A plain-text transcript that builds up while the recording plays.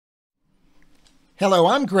Hello,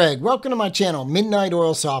 I'm Greg. Welcome to my channel, Midnight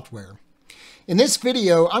Oil Software. In this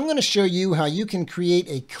video, I'm going to show you how you can create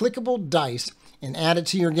a clickable dice and add it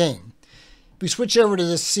to your game. If we switch over to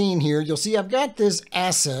this scene here, you'll see I've got this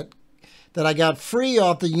asset that I got free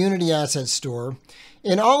off the Unity Asset Store.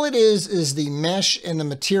 And all it is the mesh and the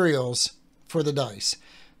materials for the dice.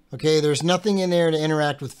 Okay, there's nothing in there to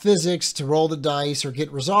interact with physics, to roll the dice, or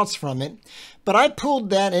get results from it. But I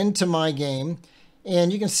pulled that into my game.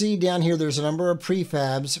 And you can see down here there's a number of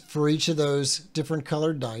prefabs for each of those different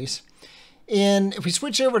colored dice. And if we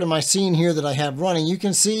switch over to my scene here that I have running, you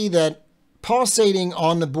can see that pulsating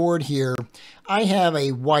on the board here, I have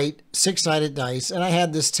a white six-sided dice, and I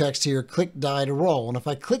had this text here, click die to roll. And if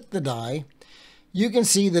I click the die, you can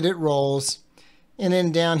see that it rolls. And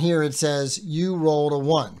then down here it says, you rolled a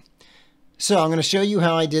 1. So I'm going to show you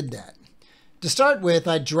how I did that. To start with,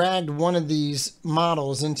 I dragged one of these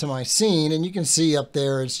models into my scene, and you can see up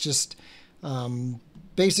there it's just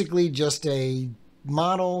basically just a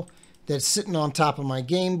model that's sitting on top of my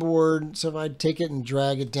game board. So if I take it and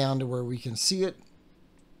drag it down to where we can see it,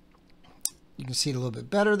 you can see it a little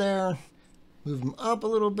bit better there. Move them up a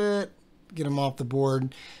little bit, get them off the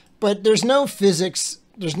board. But there's no physics.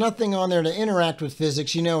 There's nothing on there to interact with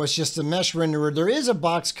physics. You know, it's just a mesh renderer. There is a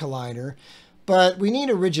box collider. But we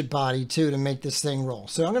need a rigid body, too, to make this thing roll.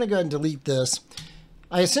 So I'm going to go ahead and delete this.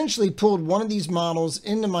 I essentially pulled one of these models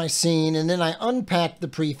into my scene, and then I unpacked the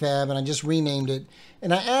prefab, and I just renamed it.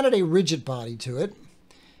 And I added a rigid body to it.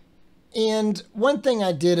 And one thing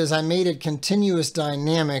I did is I made it continuous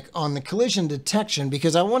dynamic on the collision detection,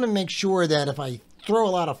 because I want to make sure that if I throw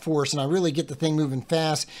a lot of force and I really get the thing moving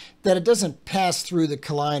fast, that it doesn't pass through the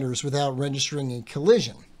colliders without registering a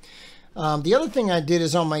collision. The other thing I did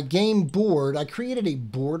is on my game board, I created a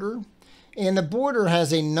border, and the border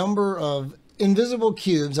has a number of invisible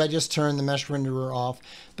cubes. I just turned the mesh renderer off.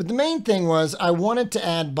 But the main thing was I wanted to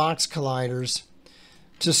add box colliders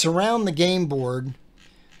to surround the game board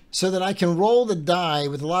so that I can roll the die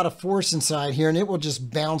with a lot of force inside here, and it will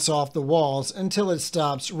just bounce off the walls until it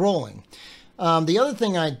stops rolling. The other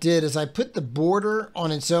thing I did is I put the border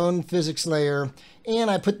on its own physics layer,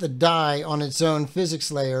 and I put the die on its own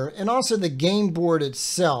physics layer, and also the game board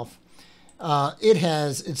itself, it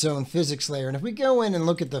has its own physics layer. And if we go in and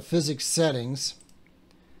look at the physics settings,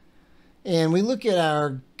 and we look at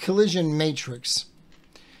our collision matrix,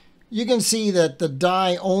 you can see that the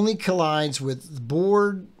die only collides with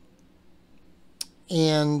board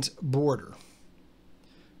and border,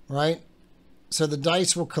 right? So the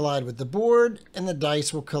dice will collide with the board, and the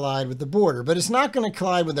dice will collide with the border. But it's not going to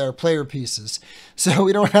collide with our player pieces. So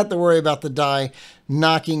we don't have to worry about the die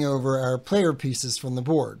knocking over our player pieces from the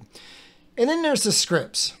board. And then there's the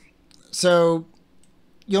scripts. So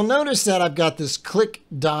you'll notice that I've got this click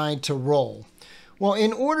die to roll. Well,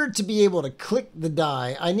 in order to be able to click the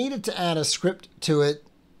die, I needed to add a script to it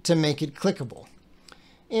to make it clickable.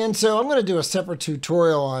 And so I'm going to do a separate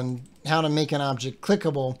tutorial on how to make an object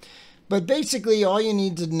clickable. But basically, all you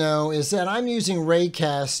need to know is that I'm using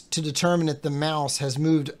raycast to determine if the mouse has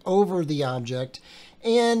moved over the object.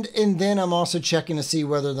 And then I'm also checking to see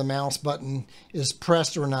whether the mouse button is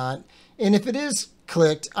pressed or not. And if it is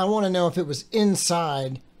clicked, I want to know if it was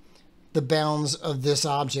inside the bounds of this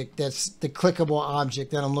object. That's the clickable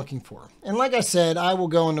object that I'm looking for. And like I said, I will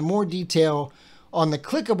go into more detail on the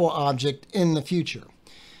clickable object in the future.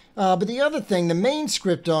 But the other thing, the main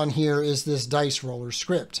script on here is this dice roller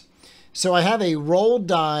script. So I have a roll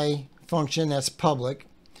die function that's public.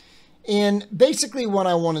 And basically what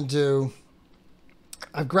I want to do,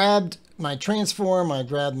 I've grabbed my transform, I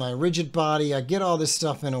grabbed my rigid body, I get all this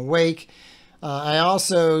stuff in Awake. I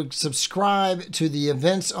also subscribe to the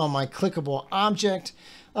events on my clickable object.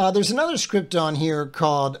 There's another script on here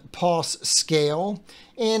called pulse scale.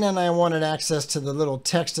 And then I wanted access to the little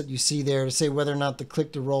text that you see there to say whether or not the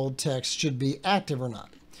click to roll text should be active or not.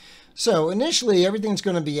 So initially, everything's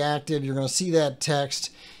going to be active. You're going to see that text.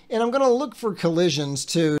 And I'm going to look for collisions,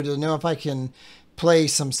 too, to know if I can play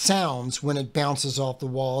some sounds when it bounces off the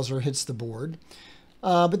walls or hits the board.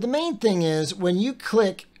 But the main thing is when you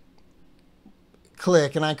click,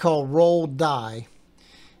 and I call roll die,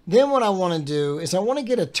 then what I want to do is I want to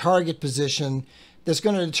get a target position that's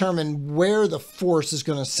going to determine where the force is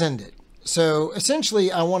going to send it. So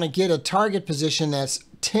essentially, I want to get a target position that's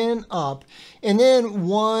 10 up, and then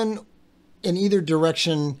 1 in either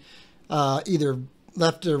direction, either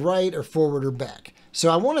left or right or forward or back. So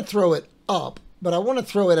I want to throw it up, but I want to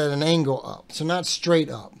throw it at an angle up, so not straight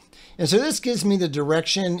up. And so this gives me the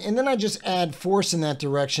direction, and then I just add force in that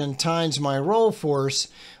direction times my roll force,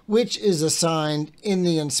 which is assigned in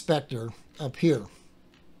the inspector up here.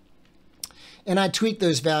 and I tweaked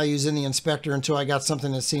those values in the inspector until I got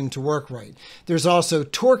something that seemed to work right. There's also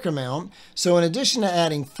torque amount. So in addition to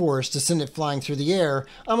adding force to send it flying through the air,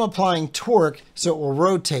 I'm applying torque so it will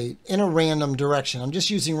rotate in a random direction. I'm just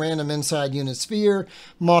using random inside unit sphere,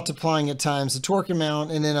 multiplying it times the torque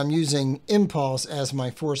amount, and then I'm using impulse as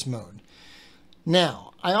my force mode.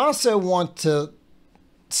 Now, I also want to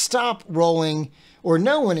stop rolling or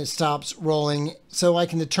know when it stops rolling so I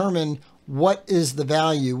can determine what is the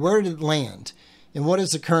value, where did it land, and what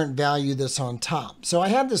is the current value that's on top. So I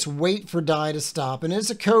have this wait for die to stop, and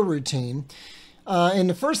it's a coroutine. And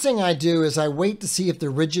the first thing I do is I wait to see if the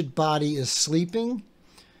rigid body is sleeping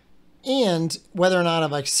and whether or not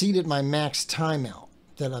I've exceeded my max timeout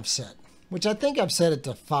that I've set, which I think I've set it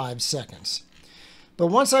to 5 seconds. But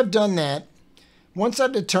once I've done that, once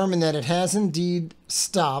I've determined that it has indeed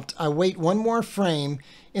stopped, I wait one more frame,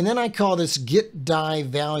 and then I call this get die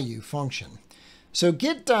value function. So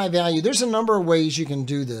get die value, there's a number of ways you can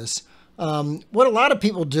do this. What a lot of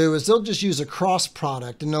people do is they'll just use a cross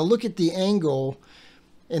product, and they'll look at the angle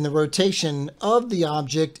and the rotation of the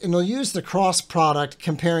object, and they'll use the cross product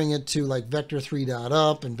comparing it to like vector 3 dot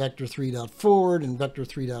up and vector 3 dot forward and vector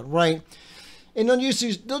 3 dot right. And they'll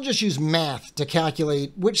just use math to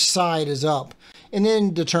calculate which side is up and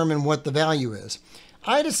then determine what the value is.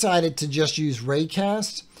 I decided to just use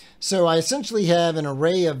raycast. So I essentially have an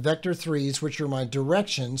array of vector 3s, which are my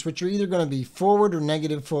directions, which are either going to be forward or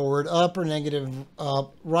negative forward, up or negative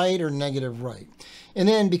up, right or negative right. And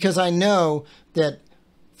then because I know that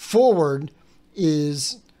forward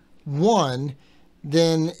is 1,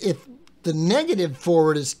 then if the negative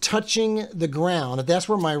forward is touching the ground, if that's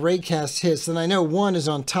where my raycast hits, then I know 1 is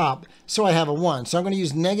on top, so I have a 1. So I'm going to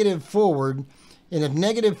use negative forward, and if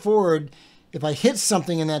negative forward, if I hit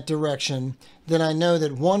something in that direction, then I know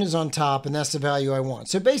that 1 is on top, and that's the value I want.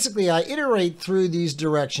 So basically, I iterate through these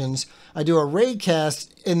directions. I do a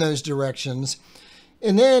raycast in those directions,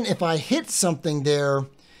 and then if I hit something there,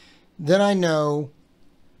 then I know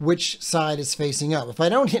which side is facing up. If I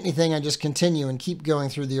don't hit anything, I just continue and keep going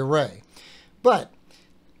through the array. But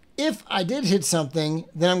if I did hit something,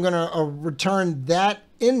 then I'm going to return that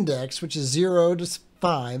index, which is 0 to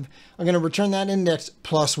 5. I'm going to return that index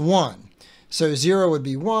plus 1. So 0 would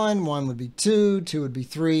be 1, 1 would be 2, 2 would be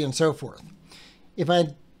 3, and so forth. If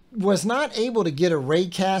I was not able to get a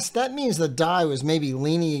raycast, that means the die was maybe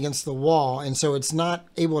leaning against the wall, and so it's not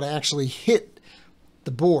able to actually hit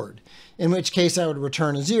the board, in which case I would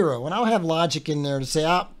return a 0. And I'll have logic in there to say,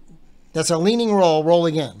 that's a leaning roll, roll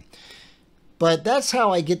again. But that's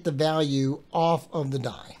how I get the value off of the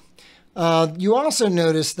die. You also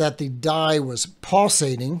notice that the die was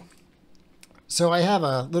pulsating. So I have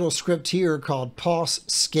a little script here called pulse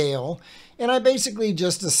scale, and I basically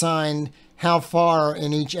just assign how far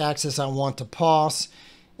in each axis I want to pulse.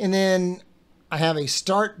 And then I have a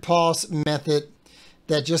start pulse method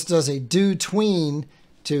that just does a do tween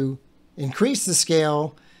to increase the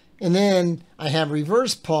scale. And then I have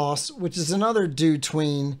reverse pulse, which is another do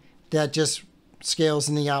tween that just scales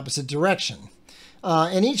in the opposite direction.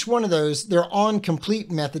 And each one of those, their on complete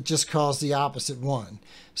method just calls the opposite one.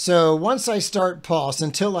 So once I start pulse,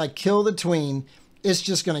 until I kill the tween, it's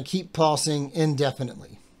just going to keep pulsing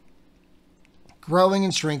indefinitely. Growing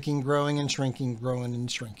and shrinking, growing and shrinking, growing and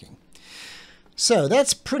shrinking. So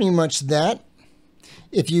that's pretty much that.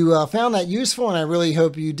 If you found that useful, and I really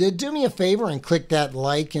hope you did, do me a favor and click that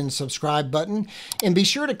like and subscribe button. And be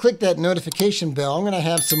sure to click that notification bell. I'm going to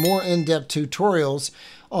have some more in-depth tutorials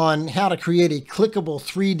on how to create a clickable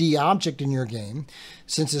 3D object in your game.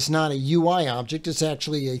 Since it's not a UI object, it's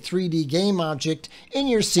actually a 3D game object in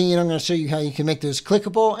your scene. I'm going to show you how you can make those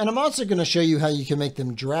clickable, and I'm also going to show you how you can make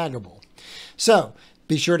them draggable. So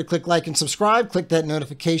be sure to click like and subscribe, click that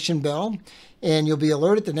notification bell, and you'll be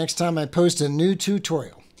alerted the next time I post a new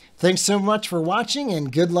tutorial. Thanks so much for watching,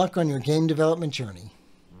 and good luck on your game development journey.